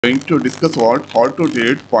Going to discuss how to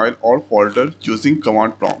delete file or folder using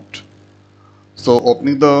command prompt. So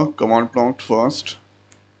opening the command prompt first,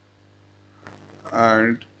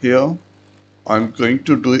 and here I'm going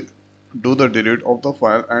to do the delete of the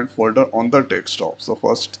file and folder on the desktop. So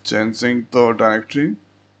first changing the directory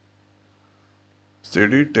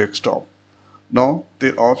cd desktop. Now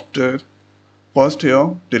thereafter first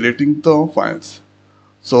here deleting the files.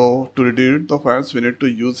 So to delete the files we need to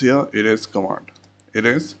use here erase command.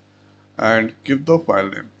 Erase and give the file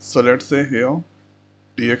name. So let's say here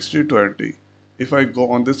txt20. If I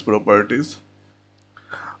go on this properties,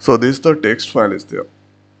 so this the text file is there.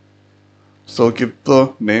 So give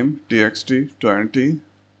the name txt20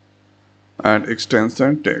 and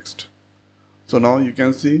extension text. So now you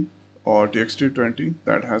can see txt20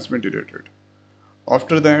 that has been deleted.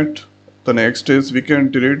 After that, the next is we can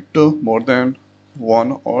delete more than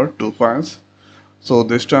one or two files. So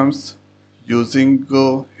this time's using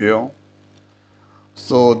here.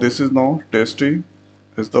 So this is now testy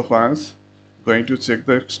is the files. Going to check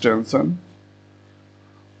the extension.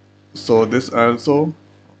 So this also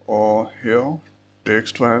here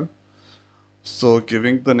text file. So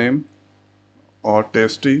giving the name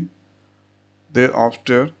testy.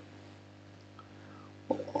 Thereafter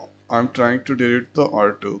I'm trying to delete the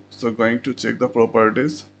R2. So going to check the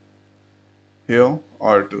properties. Here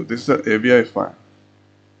R2. This is the ABI file.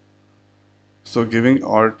 So giving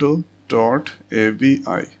R2 dot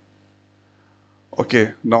ABI.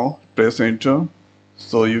 Okay, now press enter.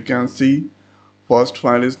 So you can see first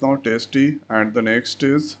file is now testy and the next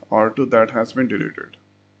is R2 that has been deleted.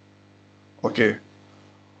 Okay,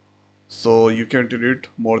 so you can delete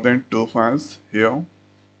more than two files here,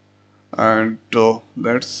 and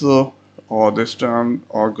let's this time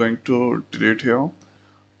are going to delete here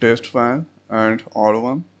test file and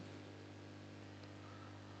R1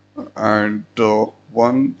 and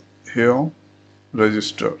one here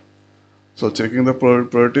register. So checking the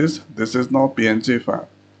properties, this is now PNG file.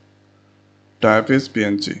 Type is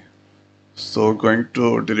PNG. So going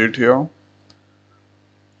to delete here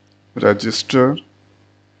register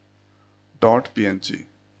 .png.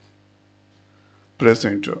 Press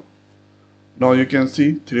enter. Now you can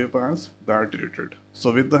see three files that are deleted.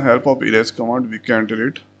 So with the help of erase command, we can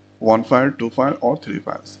delete one file, two file, or three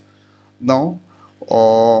files. Now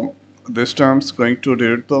this time is going to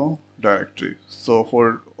delete the directory. So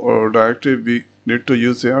for directory we need to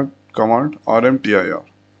use here command rmdir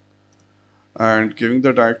and giving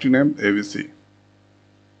the directory name abc.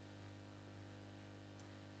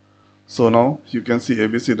 So now you can see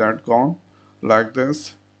abc that gone like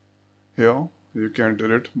this. Here you can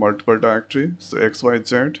delete multiple directory. So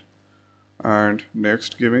xyz and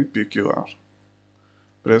next giving pqr.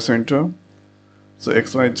 Press enter. So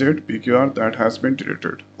xyz pqr that has been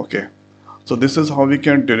deleted. Okay, so this is how we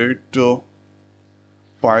can delete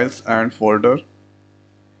files and folder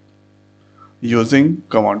using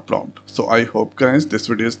command prompt. So I hope guys this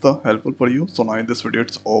video is helpful for you. So now this video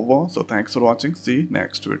it's over. So thanks for watching. See you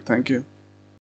next video. Thank you.